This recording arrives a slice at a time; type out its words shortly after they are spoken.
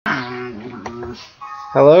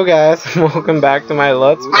Hello guys, welcome back to my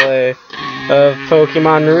Let's Play of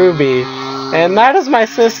Pokemon Ruby. And that is my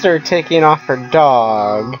sister taking off her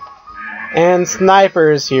dog. And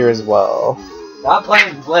Sniper's here as well. Stop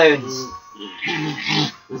playing balloons.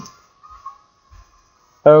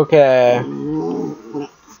 Okay. Well,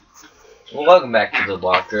 welcome back to the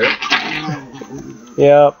walkthrough.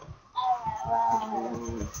 Yep.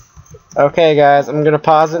 Okay guys, I'm gonna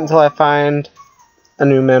pause it until I find a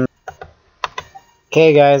new member.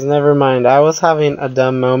 Okay guys, never mind. I was having a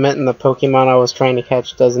dumb moment and the Pokemon I was trying to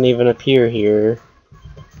catch doesn't even appear here.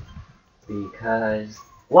 Because...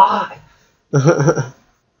 why?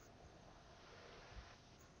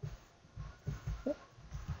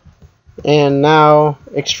 And now,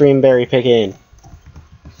 Extreme Berry picking.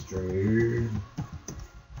 Extreme.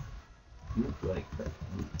 You like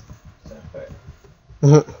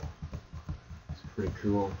that. It's pretty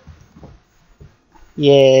cool.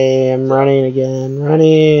 Yay, I'm running again.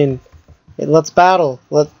 Running! Hey, let's battle.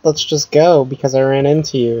 Let's just go, because I ran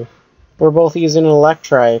into you. We're both using an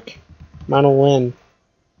Electrike. Mine'll win.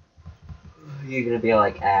 You're gonna be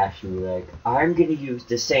like Ash and be like, I'm gonna use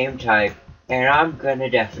the same type, and I'm gonna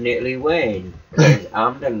definitely win. Because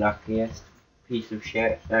I'm the luckiest piece of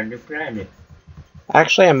shit on the planet.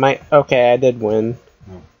 Actually, I might... Okay, I did win.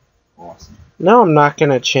 Oh, awesome. No, I'm not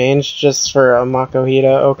gonna change just for a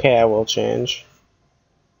Makuhita. Okay, I will change.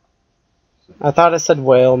 I thought it said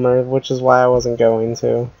Whalmer, which is why I wasn't going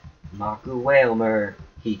to. Maku Whalmer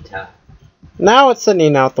Hita. Now it's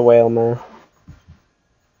sending out the Whalmer.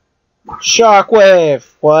 Shockwave!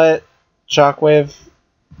 What? Shockwave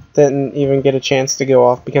didn't even get a chance to go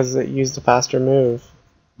off because it used a faster move.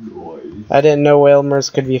 Nice. I didn't know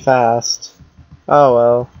Whalmers could be fast. Oh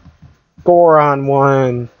well. Goron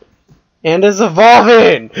won! And is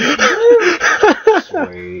evolving!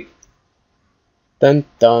 Sweet. Dun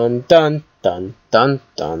dun dun dun dun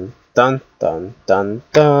dun dun dun dun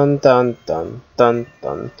dun dun dun dun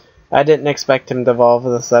dun. I didn't expect him to evolve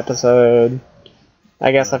this episode.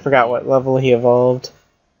 I guess I forgot what level he evolved.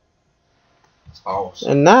 It's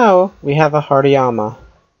awesome. And now we have a Hariyama.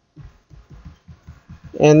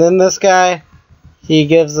 And then this guy, he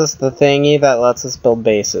gives us the thingy that lets us build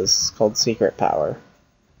bases called Secret Power.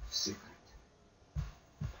 Secret.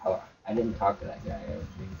 Oh, I didn't talk to that guy, I don't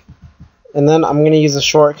think. And then I'm going to use a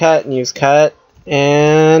shortcut and use Cut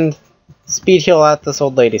and Speed Heal at this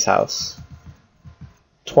old lady's house.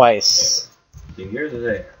 Twice. So you're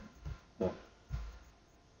there. Oh.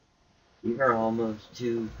 You are almost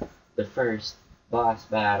to the first boss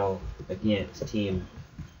battle against Team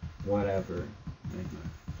whatever.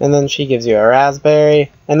 And then she gives you a Raspberry,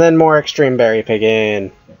 and then more Extreme Berry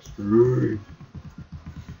picking. Extreme.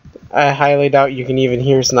 I highly doubt you can even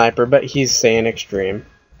hear Sniper, but he's saying Extreme.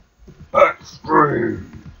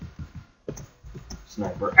 Extreme.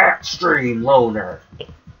 Sniper Extreme Loner.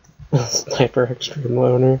 Sniper Extreme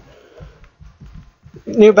Loner.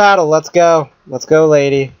 New battle, let's go. Let's go,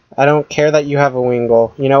 lady. I don't care that you have a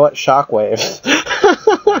Wingull. You know what? Shockwave.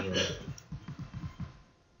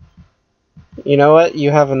 You know what?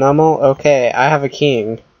 You have a Numel? Okay, I have a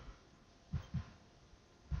King.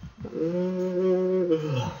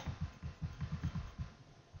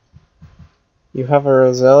 You have a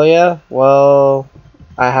Roselia? Well,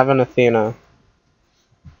 I have an Athena.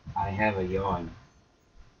 I have a yawn.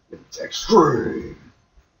 It's extreme.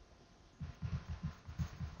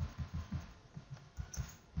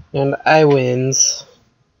 And I wins.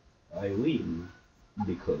 I win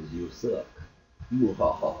because you suck.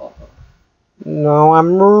 No,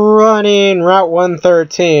 I'm running Route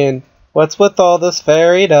 113. What's with all this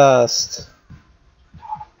fairy dust?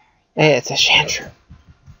 Hey, it's a Chantrum.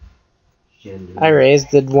 I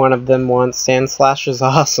raised one of them once. Sandslash is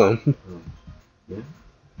awesome. Yeah.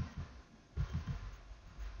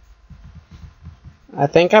 I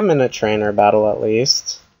think I'm in a trainer battle at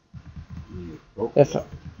least. If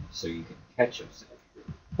so you can catch yourself.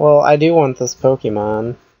 well, I do want this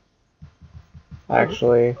Pokemon.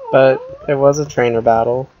 Actually, but it was a trainer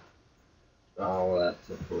battle. Oh, well, that's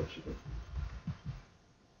unfortunate.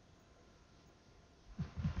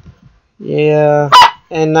 Yeah,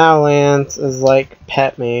 and now Lance is like,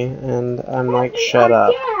 pet me, and I'm like, shut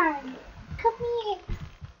up. Dad, come here.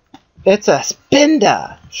 It's a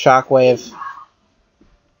Spinda! Shockwave.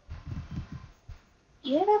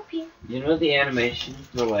 Get up here. You know the animation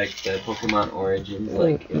for like the Pokemon Origins,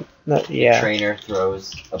 like if Yeah. a trainer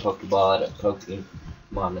throws a Pokeball at a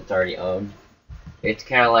Pokemon that's already owned? It's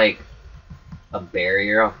kind of like a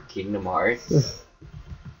barrier off Kingdom Hearts.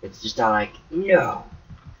 It's just not like, no.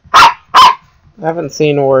 I haven't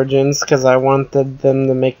seen Origins because I wanted them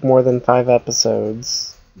to make more than 5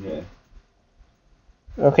 episodes. Yeah.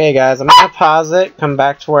 Okay, guys, I'm gonna pause it, come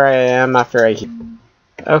back to where I am after I...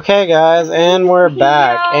 Okay, guys, and we're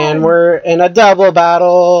back, and we're in a double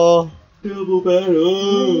battle! Double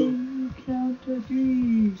battle!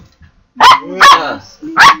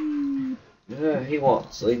 He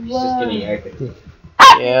won't sleep, he's just gonna yak it.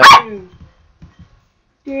 Yeah.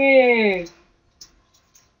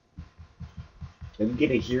 I'm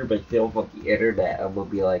gonna hear myself on the internet, I'm gonna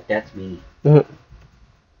be like, that's me.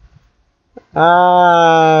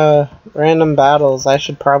 Random battles. I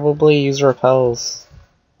should probably use repels.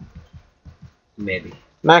 Maybe.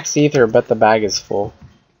 Max ether, but the bag is full.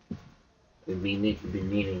 We've been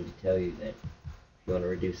meaning to tell you that if you want to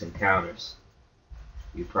reduce encounters,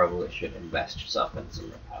 you probably should invest yourself in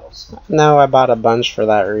some repels. No, I bought a bunch for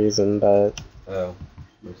that reason, but... Oh.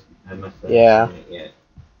 I must have Yeah. seen it yet.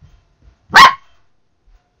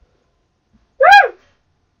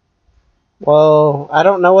 Well, I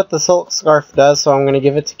don't know what the silk scarf does, so I'm gonna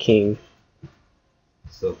give it to King.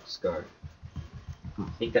 Silk scarf. I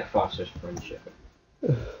think that fosters friendship.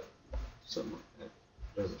 Something like that.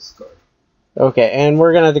 There's a scarf. Okay, and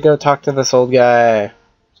we're gonna go talk to this old guy.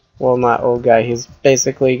 Well, not old guy. He's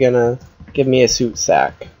basically gonna give me a suit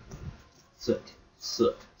sack. Soot.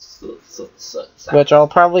 Which I'll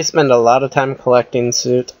probably spend a lot of time collecting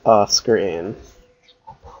soot off screen.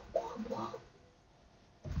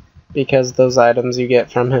 Because those items you get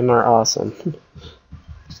from him are awesome.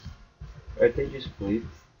 Aren't they just blue?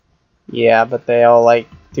 Yeah, but they all like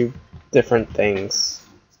do different things.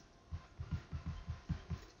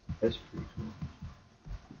 That's pretty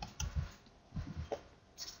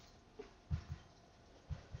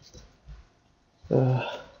cool.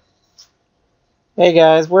 Hey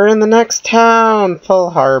guys, we're in the next town! Fall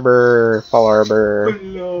Harbor.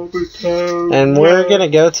 And we're gonna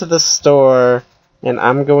go to the store, and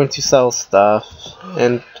I'm going to sell stuff.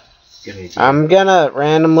 And I'm gonna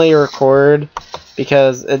randomly record,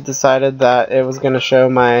 because it decided that it was gonna show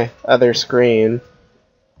my other screen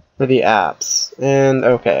for the apps. And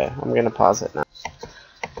okay, I'm gonna pause it now.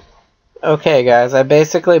 Okay guys, I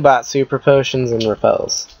basically bought super potions and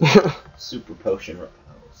repels. Super potion repels.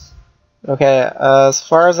 Okay, as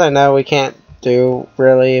far as I know, we can't do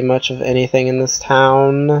really much of anything in this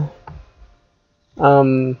town.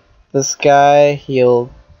 This guy,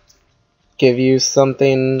 he'll give you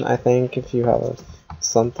something, I think, if you have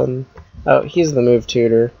something. Oh, he's the move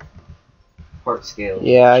tutor. Heart scales.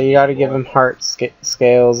 Yeah, you gotta give him heart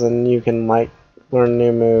scales, and you can, like, learn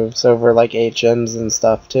new moves over, like, HMs and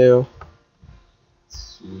stuff, too.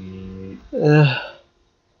 Sweet.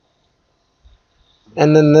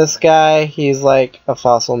 And then this guy, he's like a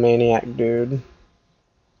fossil maniac dude.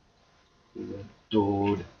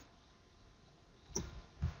 Dude.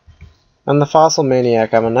 I'm the fossil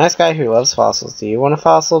maniac. I'm a nice guy who loves fossils. Do you want a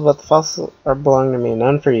fossil? But the fossils belong to me.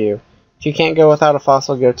 None for you. If you can't go without a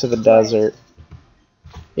fossil, go to the desert.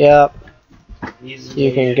 Yep.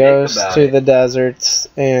 You can go to the deserts,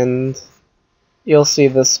 and you'll see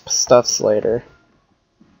this stuffs later.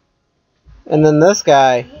 And then this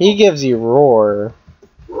guy, he gives you roar.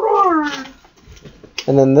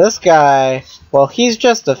 And then this guy, well, he's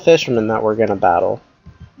just a fisherman that we're gonna battle.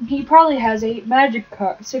 He probably has 6 magic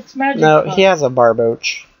cards. No, he has a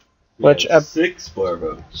barboach. Which 6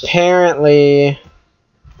 barboach. Apparently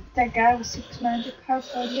That guy with 6 magic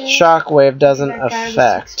cards all day. Shockwave doesn't That guy with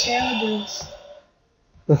affect. 6 Gyarados.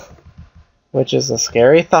 Which is a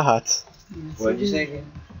scary thought. What did you say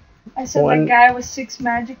again? I said One- that guy with 6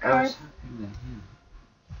 magic I was cards. talking to him.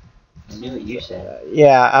 I knew what you said.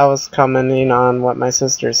 Yeah, I was commenting on what my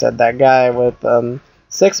sister said. That guy with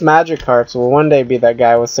 6 Magikarps will one day be that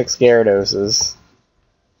guy with 6 Gyarados.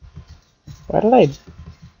 Why did I...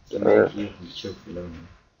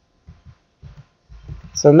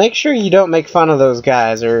 So make sure you don't make fun of those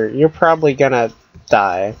guys, or you're probably gonna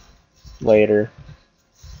die later.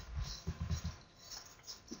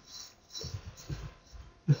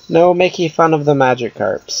 No making fun of the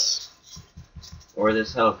Magikarps. Or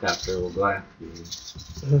this helicopter will go after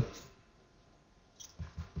you.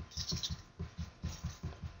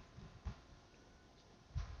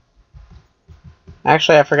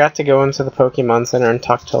 Actually, I forgot to go into the Pokemon Center and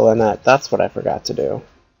talk to Lynette. That's what I forgot to do.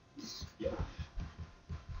 Yeah.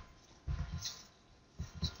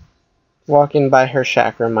 Walking by her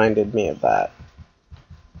shack reminded me of that.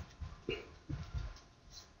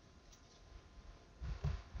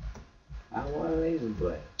 I want a laser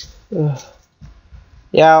blade. Ugh.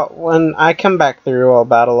 Yeah, when I come back through, I'll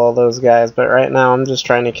battle all those guys, but right now I'm just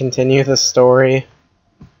trying to continue the story.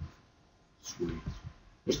 Sweet.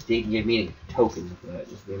 It didn't give me a token for that.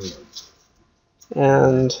 Just give me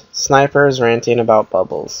And Sniper's ranting about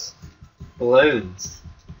bubbles. balloons.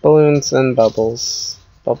 Balloons and bubbles.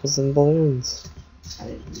 Bubbles and balloons. I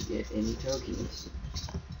didn't get any tokens.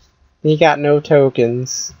 You got no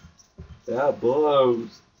tokens. That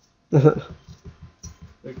blows. I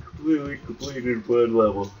completely completed one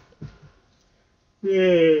level.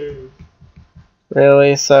 Yay!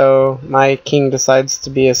 Really? So my king decides to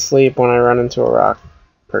be asleep when I run into a rock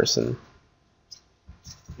person.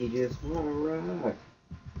 He just want to rock.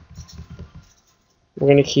 We're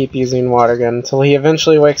gonna keep using water gun until he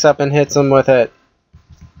eventually wakes up and hits him with it.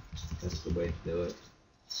 That's the way to do it.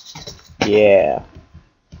 Yeah.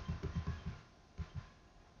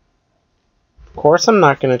 Of course I'm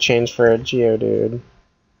not gonna change for a Geodude.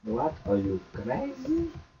 What? Are you crazy?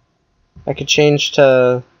 I could change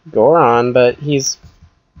to Goron, but he's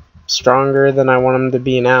stronger than I want him to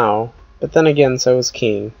be now. But then again, so is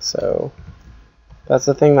King, so that's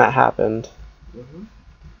the thing that happened.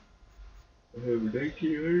 I have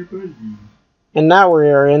 1900 buddies. And now we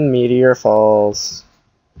are in Meteor Falls.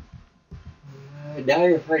 Now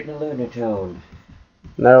you're fighting a Lunatone.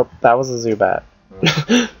 Nope, that was a Zubat.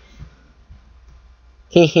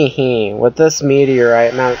 Hehehe, with this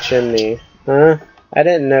meteorite Mount Chimney. Huh? I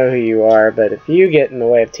didn't know who you are, but if you get in the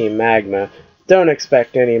way of Team Magma, don't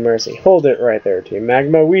expect any mercy. Hold it right there, Team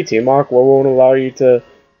Magma. We, Team Aqua, won't allow you to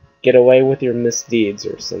get away with your misdeeds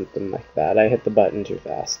or something like that. I hit the button too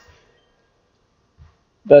fast.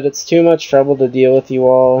 But it's too much trouble to deal with you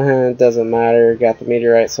all. It doesn't matter. Got the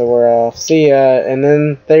meteorite, so we're off. See ya. And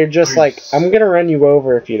then they're just like, I'm gonna run you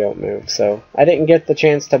over if you don't move. So I didn't get the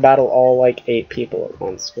chance to battle all like 8 people at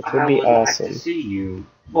once, which would be awesome. I would like to see you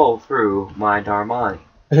blow through my Darmani.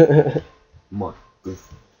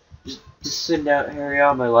 Just send out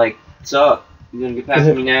Hariyama like, what's up? You gonna get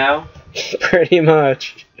past me now? Pretty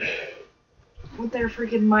much. With their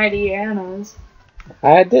freaking mighty Annas.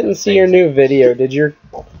 I didn't see your new video. Did you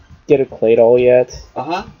get a Claydol yet?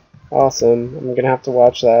 Uh-huh. Awesome. I'm gonna have to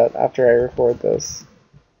watch that after I record this.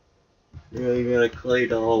 Really got a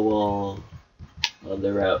Claydol wall on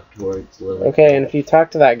the route towards Lily. Okay, and if you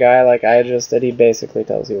talk to that guy like I just did, he basically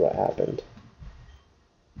tells you what happened.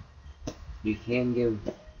 You can give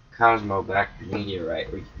Cosmo back the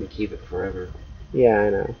meteorite, or you can keep it forever. Yeah, I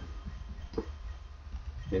know.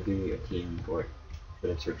 They'll give you a team for it,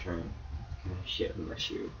 but it's returned. Kind of shit unless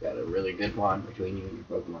you got a really good one between you and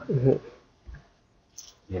your Pokemon.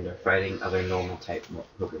 And are fighting other normal type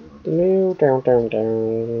Pokemon.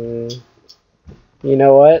 You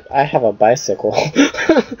know what? I have a bicycle.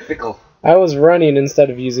 Pickle. I was running instead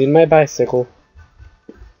of using my bicycle.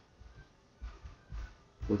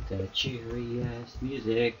 With that cheery ass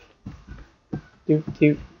music. Do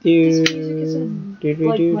do This music do isn't do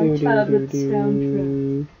like do my do tablet's do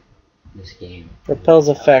soundtrack. This game. Repel's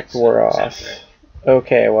effect wore off.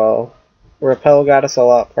 Okay, well, Repel got us a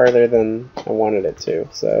lot farther than I wanted it to,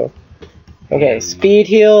 so... Okay, speed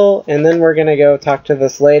heal, and then we're gonna go talk to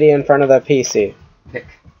this lady in front of the PC. Pick.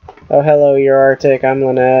 Oh, hello, you're Arctic, I'm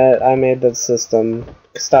Lynette, I made the system.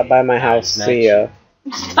 Stop by my house, see ya.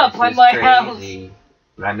 Stop by my house.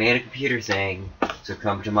 But I made a computer thing, so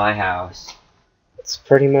come to my house. That's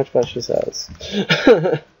pretty much what she says.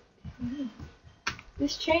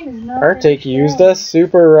 This chain is not Arctic very used strong. a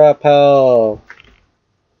super repel.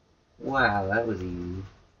 Wow, that was easy.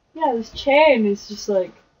 Yeah, this chain is just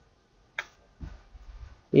like...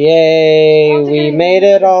 Yay, we made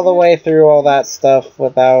it all the way through all that stuff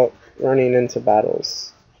without running into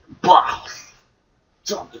battles.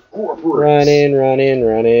 Running, running,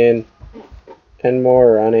 running. And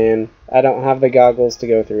more running. I don't have the goggles to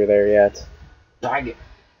go through there yet. Dang it.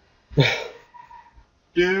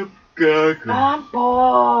 I'm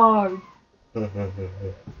bored.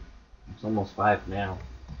 It's almost 5 now.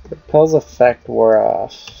 Repel's effect wore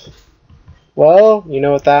off. Well, you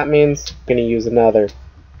know what that means? I'm gonna use another.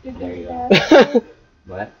 There you go.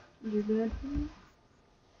 What?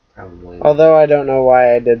 Probably. Although I don't know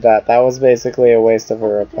why I did that. That was basically a waste of a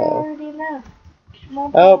repel.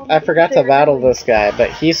 Oh, I forgot to battle this guy, but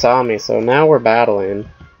he saw me, so now we're battling.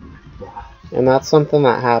 And that's something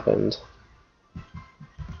that happened.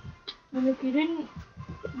 And if you didn't,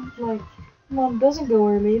 like, Mom doesn't go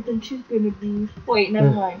early, then she's gonna be... Wait,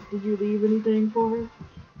 never mind. Did you leave anything for her?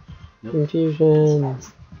 Nope. Confusion. I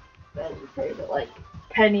was afraid that, like,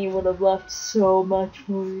 Penny would have left so much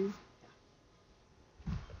for you.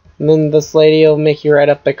 And then this lady will make you ride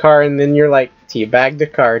up the car, and then you're like, teabag the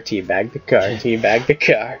car, teabag the car, teabag the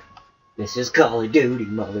car. This is Call of Duty,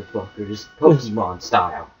 motherfuckers. Pokemon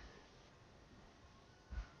style.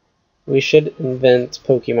 We should invent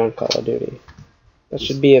Pokemon Call of Duty. That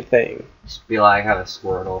should be a thing. Just be like, have a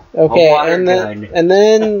Squirtle. Okay, A water and gun.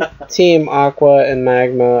 then Team Aqua and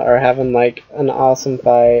Magma are having like an awesome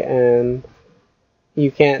fight, and you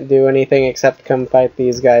can't do anything except come fight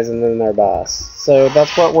these guys and then their boss. So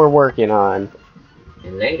that's what we're working on.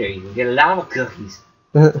 And later you can get lava cookies.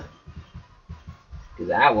 Because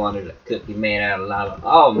I wanted a cookie made out of lava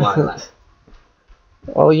all my life.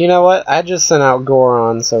 Well, you know what? I just sent out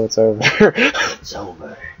Goron, so it's over. It's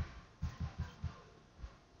over.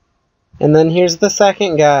 And then here's the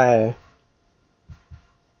second guy.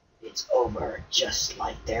 It's over, just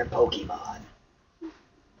like their Pokemon.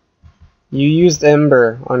 You used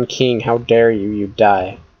Ember on King. How dare you? You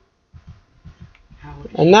die.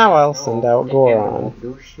 And now I'll send out Goron. Won't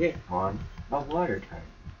do shit on a water type.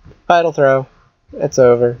 Vital Throw. It's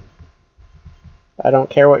over. I don't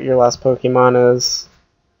care what your last Pokemon is.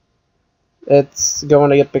 It's going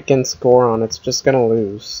to get against Goron. It's just going to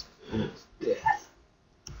lose. Death.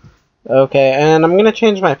 Okay, and I'm going to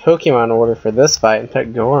change my Pokemon order for this fight and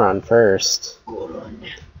pick Goron first. Goron.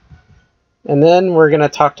 And then we're going to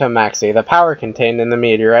talk to Maxie, the power contained in the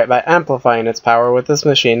meteorite. By amplifying its power with this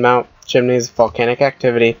machine, Mount Chimney's volcanic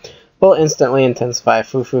activity will instantly intensify.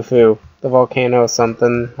 Foo foo foo. The volcano is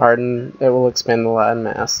something hardened. It will expand the land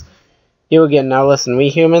mass. You again. Now listen, we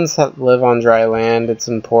humans live on dry land. It's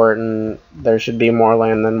important. There should be more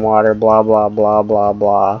land than water. Blah blah blah blah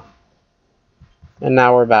blah. And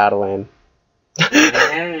now we're battling.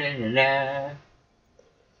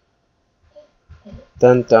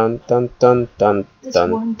 Dun dun dun dun dun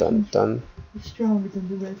dun dun dun. He's stronger than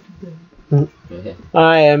the rest of them.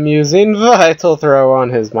 I am using Vital Throw on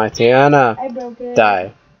his Mightyena. I broke it.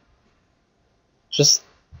 Die. Just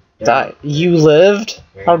die. You lived?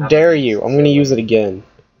 How dare you? I'm gonna use it again.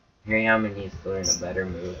 Hariyama needs to learn a better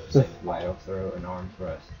move, like Vital Throw and Arm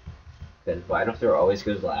Thrust. Because Vital Throw always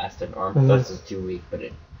goes last, and Arm Thrust is too weak, but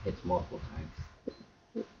it hits multiple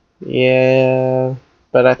times. Yeah,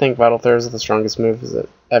 but I think Vital Throw is the strongest move it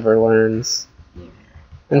ever learns. Yeah.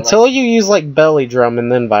 Until you use like Belly Drum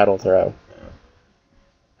and then Vital Throw.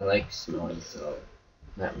 I like Smelling Salt.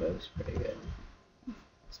 That move's pretty good.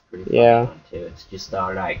 It's pretty fun Yeah. too. It's just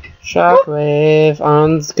all like Shockwave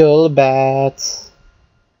on Skullbat.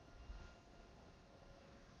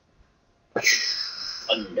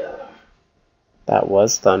 thunder. That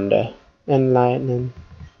was thunder and lightning.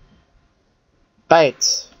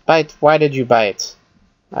 Bite! Bite! Why did you bite?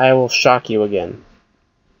 I will shock you again.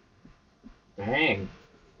 Dang.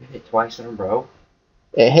 You hit twice in a row?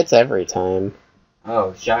 It hits every time.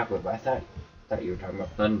 Oh, Shockwave. I thought you were talking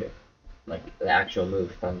about Thunder. Like the actual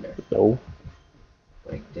move, Thunder. No.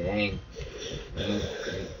 Like, dang. That move's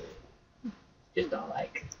great. Just all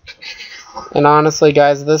like. And honestly,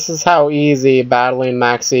 guys, this is how easy battling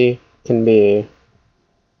Maxie can be.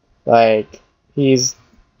 Like,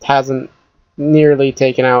 hasn't nearly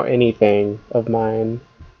taken out anything of mine.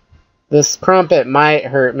 This Crumpet might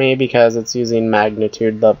hurt me because it's using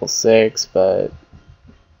Magnitude level 6, but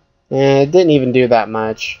it didn't even do that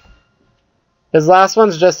much. His last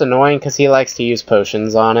one's just annoying because he likes to use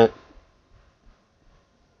potions on it.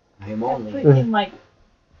 I'm That only. freaking, like,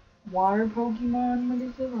 water Pokemon, what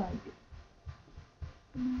is it like?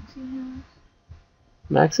 Maxie has?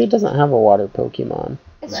 Maxie doesn't have a water Pokemon.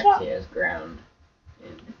 It's Maxie not. has ground.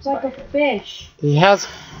 And It's like a fire. fish. He has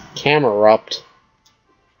Camerupt.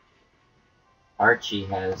 Archie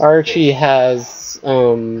has. Archie has,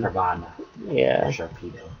 Carvana. yeah.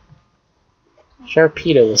 Sharpedo.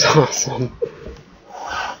 Sharpedo is awesome.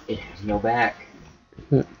 It has no back.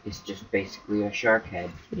 Hmm. It's just basically a shark head.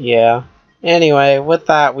 Yeah. Anyway, with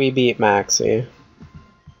that, we beat Maxie.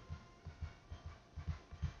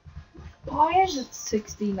 Why is it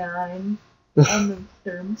 69 on the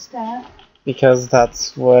thermostat? Because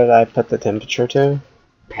that's what I put the temperature to.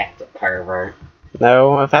 Pat the pervert.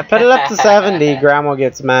 No, if I put it up to 70, Grandma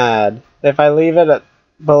gets mad. If I leave it at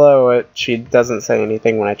below it, she doesn't say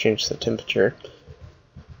anything when I change the temperature.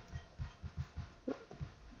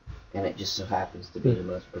 And it just so happens to be the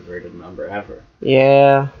most perverted number ever.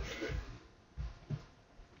 Yeah.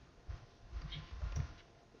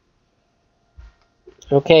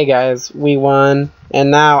 Okay, guys, we won.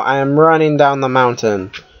 And now I am running down the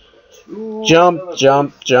mountain. Jump,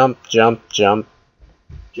 jump, jump, jump, jump.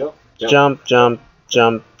 Jump. Jump, jump,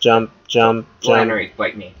 jump, jump, jump, jump. Flannery,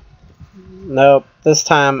 fight me. Nope, this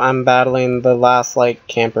time I'm battling the last, like,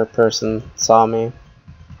 camper person saw me.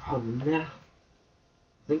 Oh no. I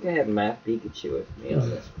think I have Matt Pikachu with me on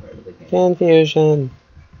this part of the game. Confusion.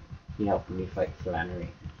 He helped me fight Flannery.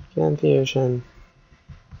 Confusion.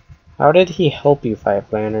 How did he help you fight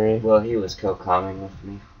Flannery? Well, he was co-calming with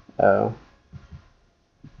me. Oh.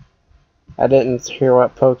 I didn't hear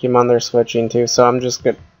what Pokemon they're switching to, so I'm just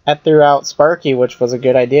good. I threw out Sparky, which was a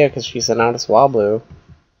good idea because she sent out a Swablu.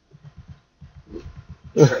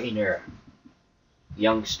 Trainer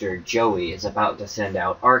youngster Joey is about to send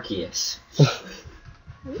out Arceus.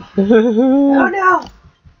 Oh no!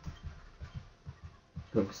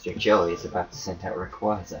 Youngster Joey is about to send out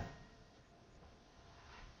Rayquaza.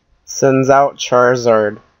 Sends out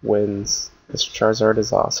Charizard, wins. This Charizard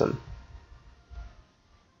is awesome.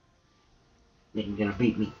 You're gonna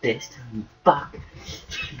beat me this time, fuck.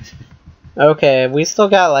 Okay, we still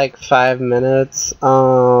got like 5 minutes.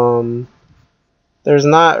 There's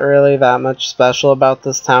not really that much special about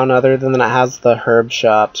this town other than it has the herb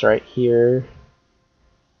shops right here.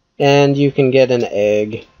 And you can get an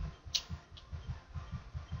egg.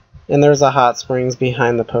 And there's a hot springs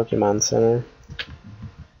behind the Pokemon Center.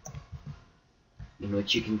 In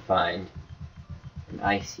which you can find an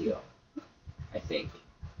ice heal, I think.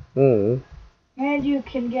 Mm. And you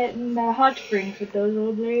can get in the hot springs with those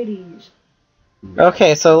old ladies.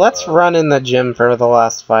 Okay, so let's run in the gym for the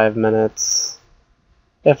last 5 minutes.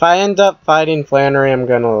 If I end up fighting Flannery, I'm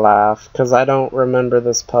gonna laugh, because I don't remember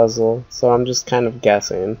this puzzle, so I'm just kind of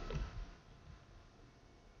guessing.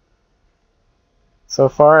 So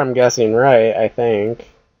far, I'm guessing right, I think.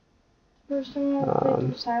 First time I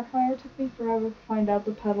played Sapphire, it took me forever to find out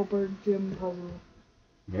the Petalburg gym puzzle.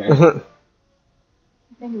 Yeah. I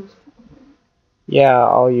think it was Petalburg. Yeah,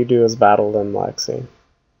 all you do is battle them, Lexi.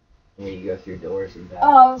 Yeah, you go through doors and back.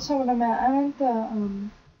 Oh, that's not what I meant. I meant the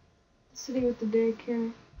city with the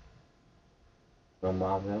daycare.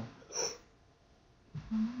 Romaville.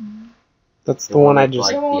 That's the one I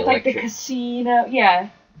just... Like the one with like the electric- casino. Yeah.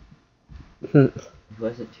 It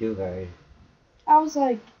wasn't too hard. I was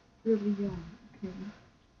like really young. Okay.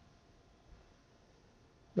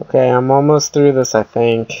 Okay, I'm almost through this, I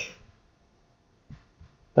think.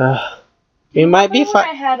 We might be Remember when I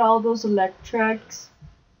fine. had all those electrics.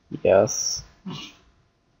 Yes.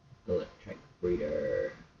 Electric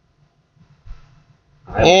breeder.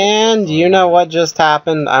 And you know what just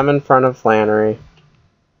happened? I'm in front of Flannery.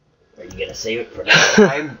 Are you gonna save it for next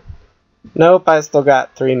time? Nope, I still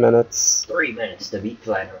got 3 minutes. 3 minutes to beat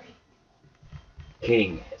Flannery.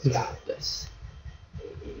 King has got this.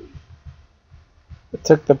 I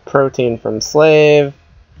took the protein from Slave.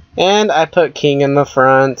 And I put King in the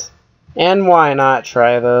front. And why not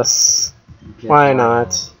try this? Why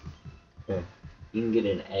not? You can get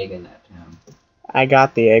an egg in that town. I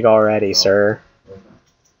got the egg already, sir.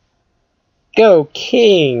 Go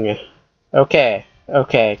King! Okay,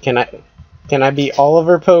 okay, can I beat all of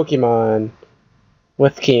her Pokemon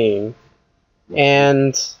with King?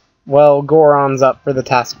 And, well, Goron's up for the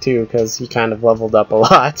task too, because he kind of leveled up a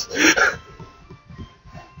lot.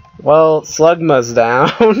 Well, Slugma's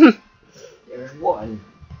down. There's one.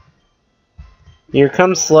 Here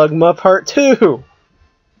comes Slugma Part 2!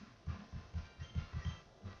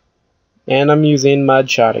 And I'm using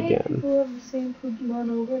Mudshot again. People have the same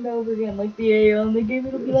Pokemon over and over again. Like the AO in the game,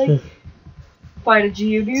 it'll be like, fight a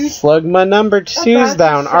Geodude. Slugma number 2's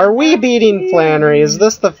down. Are we beating Flannery? Is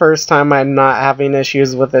this the first time I'm not having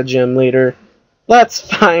issues with a gym leader? Let's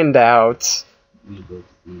find out. We will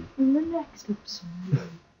see. In the next episode.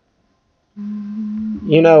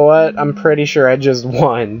 You know what? I'm pretty sure I just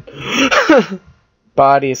won.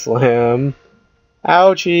 Body slam.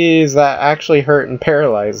 Ouchies, that actually hurt and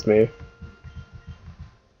paralyzed me.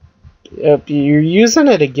 Yep, you're using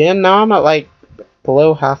it again? Now I'm at like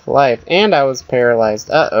below half life. And I was paralyzed.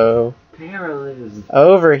 Uh-oh. Paralyzed.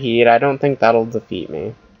 Overheat. I don't think that'll defeat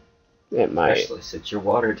me. It might. Especially since you're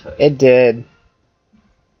water type. It did.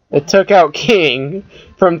 It took out King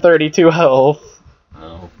from 32 health.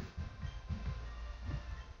 Oh.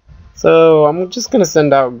 So I'm just gonna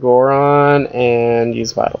send out Goron and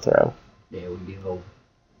use Vital Throw. There we go.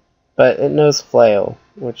 But it knows Flail,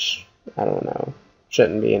 which, I don't know,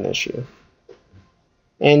 shouldn't be an issue.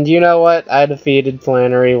 And you know what? I defeated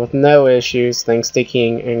Flannery with no issues thanks to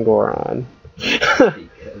King and Goron.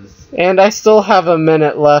 Because And I still have a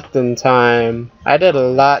minute left in time. I did a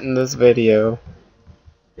lot in this video.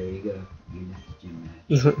 there you go. Your next gym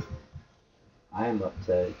match. I am up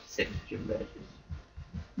to 6 gym badges.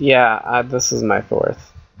 Yeah, this is my 4th.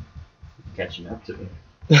 Catching up to me.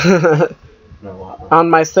 On No, a lot left.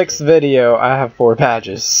 my 6th video, I have 4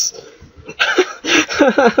 badges.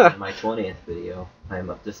 On my 20th video, I am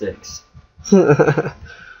up to 6.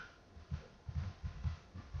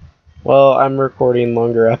 Well, I'm recording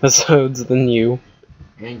longer episodes than you.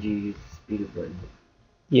 And you use the speed button.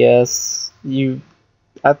 Yes, you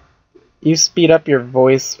speed up your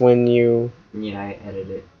voice when you... Yeah, I edit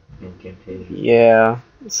it. in confusion. Yeah.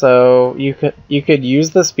 So you could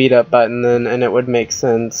use the speed up button then, and it would make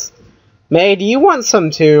sense. May, do you want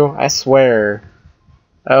some too? I swear.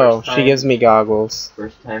 Oh, she gives me goggles.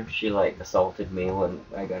 First time she like assaulted me when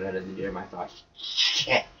I got out of the gym, I thought,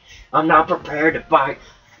 shit, I'm not prepared to fight.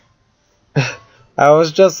 I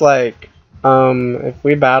was just like, if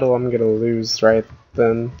we battle, I'm gonna lose right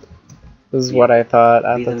then. This is what I thought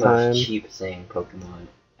at the time. Most cheap saying Pokemon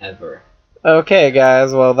ever. Okay,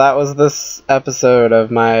 guys, well, that was this episode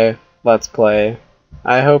of my Let's Play.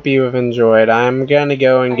 I hope you have enjoyed. I'm gonna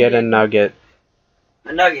go and get a nugget.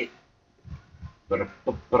 A nugget!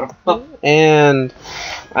 And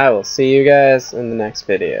I will see you guys in the next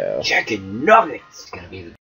video. Chicken nuggets! It's gonna be the